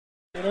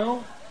You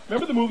know?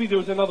 Remember the movie? There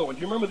was another one.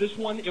 Do you remember this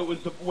one? It was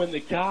when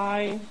this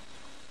girl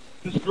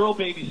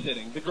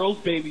babysitting. The girl's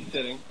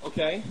babysitting,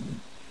 okay?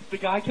 The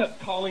guy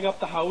kept calling up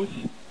the house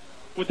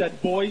with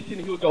that voice, and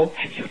he would go,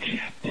 "Have you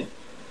checked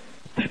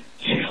the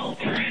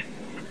children?"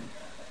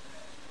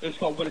 It was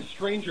called When a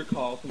Stranger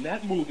Calls, and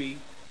that movie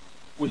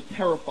was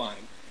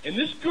terrifying. And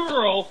this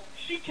girl,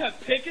 she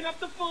kept picking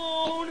up the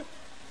phone,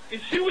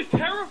 and she was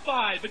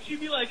terrified, but she'd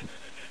be like,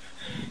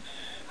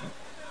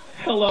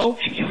 "Hello,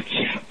 have you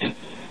checked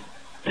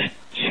the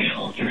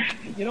children?"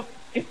 You know,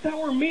 if that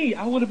were me,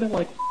 I would have been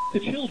like, "The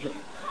children.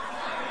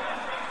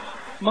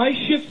 My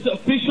shift's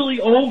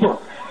officially over."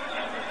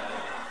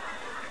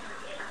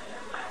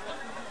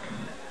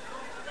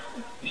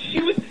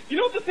 You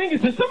know what the thing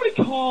is? If somebody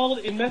called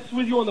and messed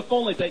with you on the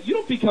phone like that, you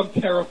don't become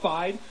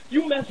terrified.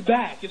 You mess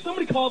back. If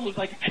somebody called and was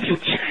like, "Have you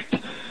checked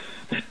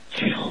the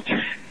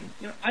children?"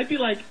 You know, I'd be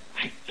like,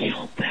 "I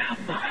killed